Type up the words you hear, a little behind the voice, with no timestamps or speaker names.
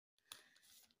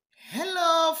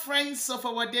friends of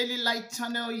our Daily Light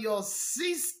channel, your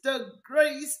sister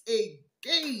Grace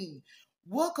again.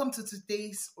 Welcome to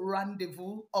today's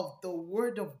rendezvous of the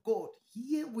Word of God.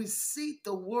 Here we see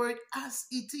the Word as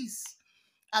it is,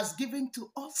 as given to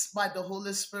us by the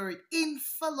Holy Spirit in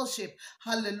fellowship.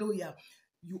 Hallelujah.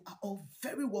 You are all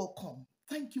very welcome.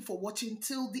 Thank you for watching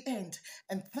till the end.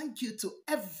 And thank you to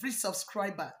every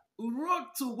subscriber. Road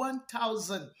to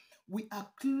 1,000. We are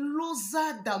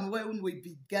closer than when we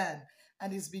began.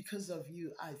 And it's because of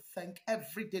you. I thank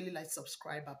every Daily Light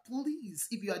subscriber. Please,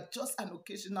 if you are just an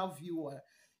occasional viewer,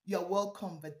 you're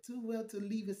welcome. But do well to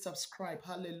leave a subscribe.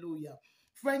 Hallelujah.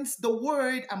 Friends, the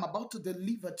word I'm about to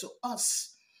deliver to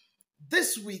us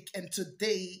this week and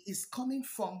today is coming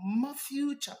from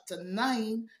Matthew chapter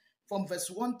 9 from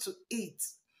verse 1 to 8.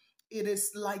 It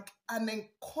is like an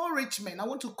encouragement. I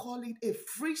want to call it a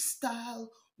freestyle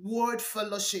word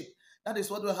fellowship. That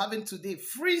is what we're having today.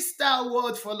 Freestyle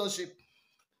word fellowship.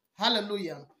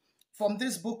 Hallelujah. From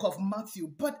this book of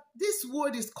Matthew. But this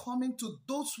word is coming to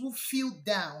those who feel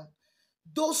down.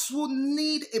 Those who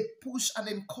need a push and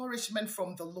encouragement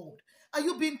from the Lord. Are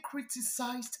you being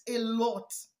criticized a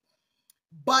lot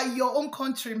by your own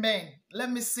countrymen?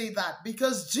 Let me say that,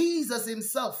 because Jesus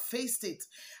himself faced it,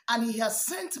 and he has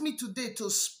sent me today to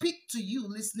speak to you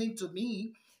listening to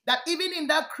me, that even in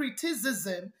that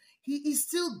criticism, he is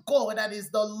still God and is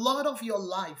the Lord of your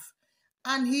life,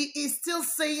 and he is still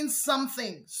saying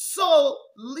something. So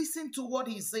listen to what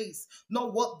he says,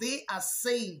 not what they are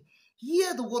saying.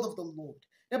 Hear the word of the Lord.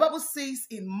 The Bible says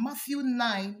in Matthew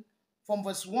 9 from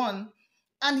verse 1,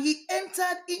 and he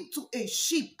entered into a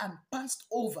ship and passed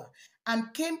over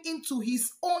and came into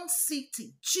his own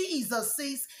city. Jesus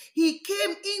says he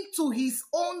came into his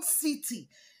own city.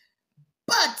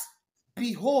 But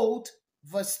behold,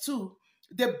 verse 2,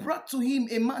 they brought to him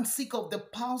a man sick of the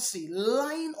palsy,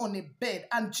 lying on a bed.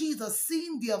 And Jesus,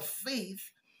 seeing their faith,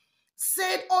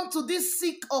 said unto this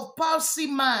sick of palsy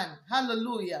man,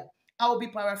 hallelujah. I will be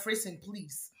paraphrasing,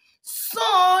 please.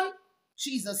 Son,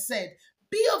 Jesus said,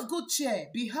 be of good cheer,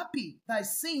 be happy, thy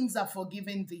sins are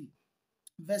forgiven thee.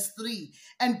 Verse 3,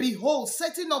 and behold,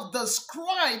 certain of the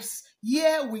scribes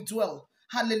here we dwell.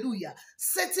 Hallelujah.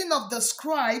 Certain of the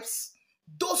scribes,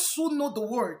 those who know the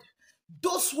word,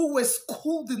 those who were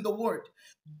schooled in the word,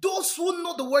 those who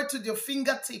know the word to their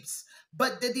fingertips,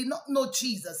 but they did not know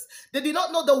Jesus. They did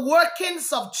not know the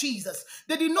workings of Jesus.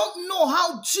 They did not know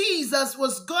how Jesus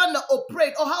was going to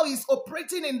operate or how he's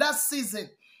operating in that season.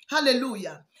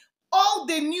 Hallelujah. All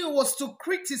they knew was to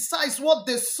criticize what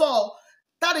they saw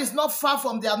that is not far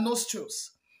from their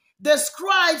nostrils. The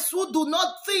scribes who do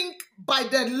not think by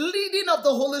the leading of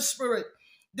the Holy Spirit,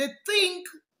 they think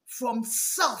from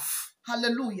self.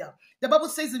 Hallelujah. The Bible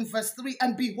says in verse 3,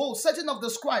 and behold, certain of the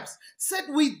scribes said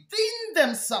within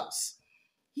themselves,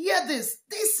 hear this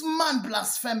man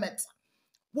blasphemeth.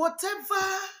 Whatever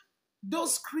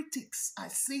those critics are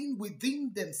saying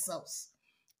within themselves,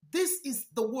 this is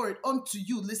the word unto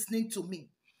you listening to me.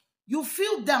 You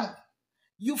feel down.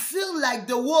 You feel like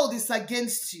the world is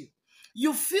against you.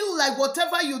 You feel like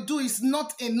whatever you do is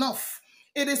not enough.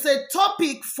 It is a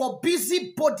topic for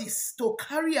busybodies to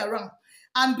carry around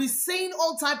and be saying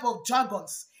all type of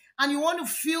jargons. And you want to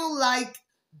feel like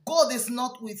God is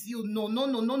not with you.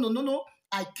 No.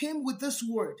 I came with this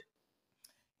word.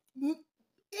 Even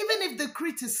if they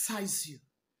criticize you,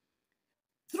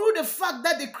 through the fact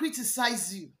that they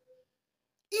criticize you,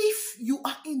 if you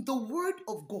are in the word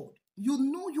of God, you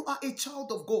know you are a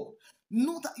child of God.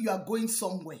 Know that you are going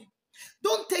somewhere.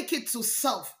 Don't take it to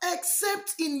self,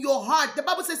 except in your heart. The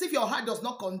Bible says if your heart does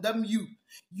not condemn you,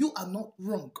 you are not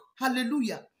wrong.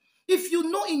 Hallelujah. If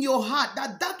you know in your heart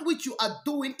that that which you are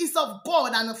doing is of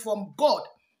God and from God,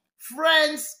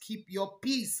 friends, keep your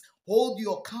peace. Hold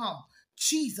your calm.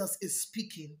 Jesus is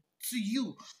speaking to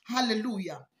you.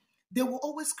 Hallelujah. They will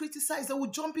always criticize. They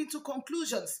will jump into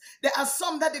conclusions. There are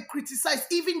some that they criticize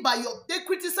even they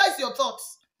criticize your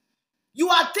thoughts. You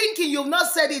are thinking you've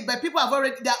not said it, but people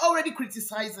they're already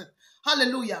criticizing.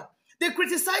 Hallelujah. They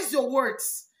criticize your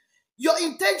words, your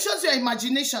intentions, your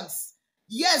imaginations.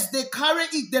 Yes, they carry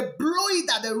it, they blow it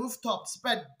at the rooftops,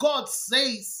 but God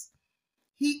says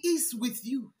he is with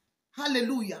you.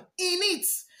 Hallelujah. In it,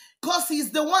 because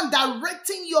he's the one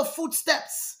directing your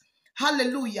footsteps.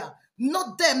 Hallelujah.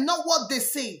 Not them, not what they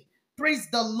say. Praise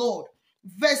the Lord.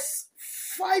 Verse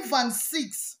 5 and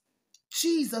 6.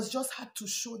 Jesus just had to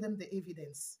show them the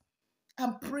evidence.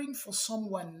 I'm praying for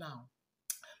someone now.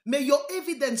 May your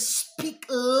evidence speak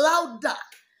louder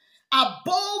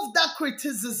above that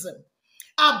criticism,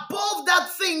 above that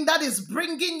thing that is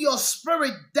bringing your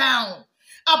spirit down,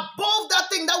 above that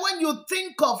thing that when you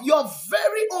think of your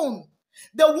very own,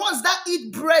 the ones that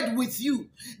eat bread with you,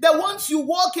 the ones you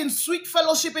walk in sweet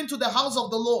fellowship into the house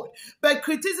of the Lord, but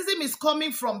criticism is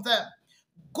coming from them.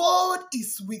 God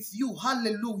is with you.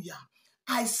 Hallelujah.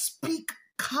 I speak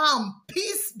calm,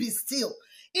 peace be still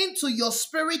into your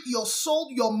spirit, your soul,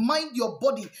 your mind, your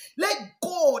body. Let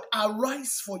God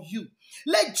arise for you.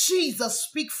 Let Jesus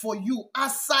speak for you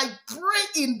as I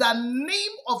pray in the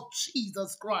name of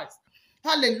Jesus Christ.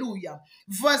 Hallelujah.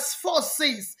 Verse 4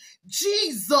 says,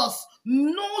 Jesus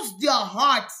knows their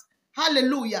hearts.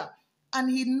 Hallelujah. And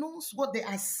he knows what they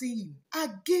are saying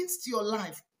against your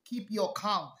life. Keep your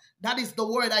calm. That is the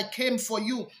word I came for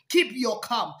you. Keep your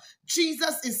calm.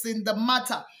 Jesus is in the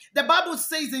matter. The Bible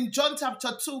says in John chapter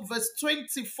 2, verse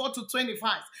 24 to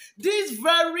 25, this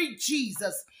very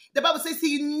Jesus, the Bible says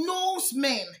he knows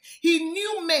men. He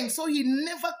knew men, so he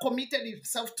never committed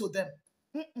himself to them.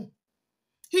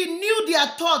 He knew their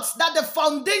thoughts, that the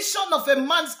foundation of a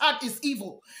man's heart is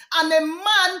evil, and a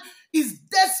man is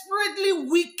desperately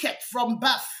wicked from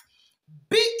birth.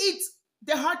 Be it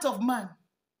the heart of man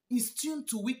is tuned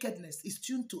to wickedness, is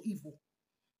tuned to evil.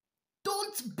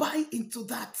 Don't buy into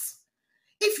that.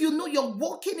 If you know you're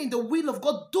walking in the will of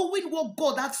God, doing what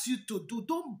God asks you to do,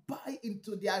 don't buy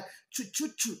into their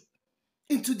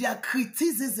into their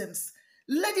criticisms.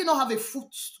 Let it not have a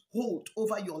foothold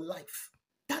over your life.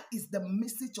 That is the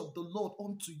message of the Lord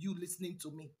unto you listening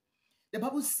to me. The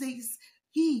Bible says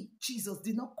he, Jesus,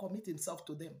 did not commit himself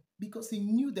to them because he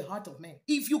knew the heart of man.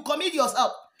 If you commit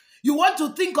yourself, you want to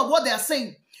think of what they are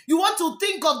saying. You want to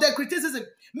think of their criticism.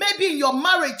 Maybe in your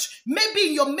marriage, maybe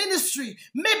in your ministry,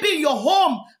 maybe in your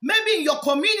home, maybe in your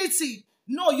community.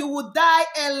 No, you will die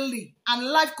early and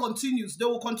life continues. They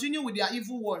will continue with their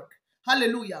evil work.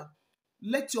 Hallelujah.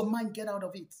 Let your mind get out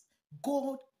of it.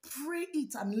 God, pray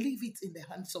it and leave it in the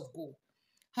hands of God.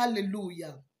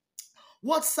 Hallelujah.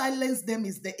 What silenced them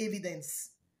is the evidence.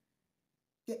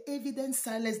 The evidence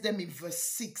silenced them in verse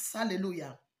 6.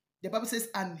 Hallelujah. The Bible says,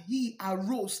 and he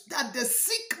arose, that the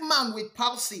sick man with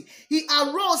palsy, he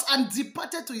arose and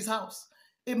departed to his house.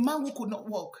 A man who could not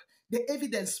walk. The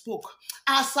evidence spoke.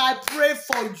 As I pray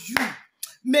for you,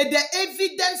 may the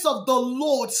evidence of the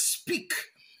Lord speak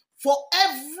for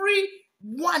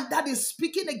everyone that is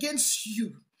speaking against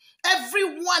you.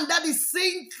 Everyone that is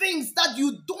saying things that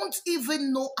you don't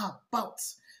even know about.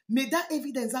 May that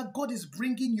evidence that God is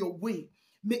bringing your way,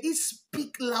 may it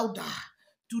speak louder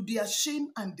to their shame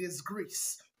and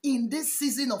disgrace in this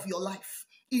season of your life.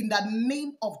 In the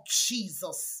name of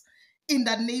Jesus. In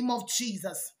the name of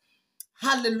Jesus.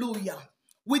 Hallelujah.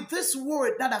 With this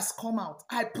word that has come out,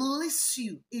 I place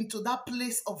you into that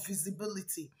place of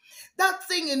visibility. That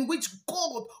thing in which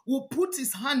God will put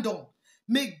his hand on.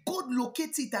 May God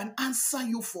locate it and answer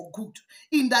you for good.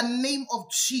 In the name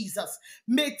of Jesus.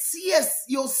 May tears,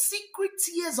 your secret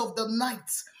tears of the night,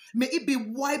 may it be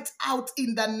wiped out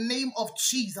in the name of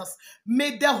Jesus.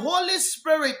 May the Holy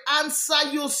Spirit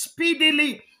answer you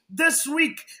speedily this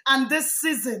week and this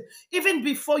season. Even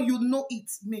before you know it,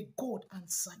 may God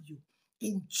answer you.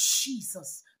 In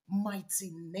Jesus'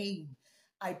 mighty name.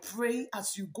 I pray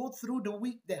as you go through the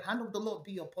week, the hand of the Lord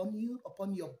be upon you,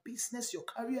 upon your business, your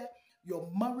career,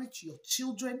 your marriage, your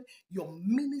children, your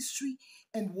ministry,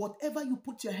 and whatever you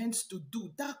put your hands to do,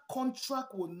 that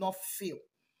contract will not fail.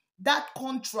 That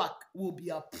contract will be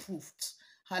approved.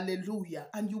 Hallelujah.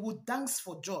 And you will dance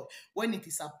for joy when it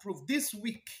is approved. This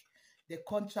week, the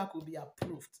contract will be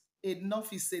approved.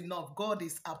 Enough is enough. God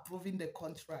is approving the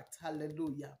contract.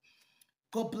 Hallelujah.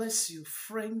 God bless you,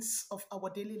 friends of our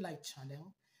Daily Light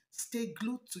channel. Stay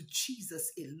glued to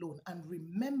Jesus alone. And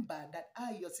remember that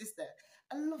I, your sister,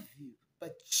 I love you.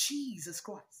 But Jesus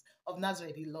Christ of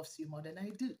Nazareth, he loves you more than I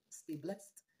do. Stay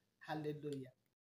blessed. Hallelujah.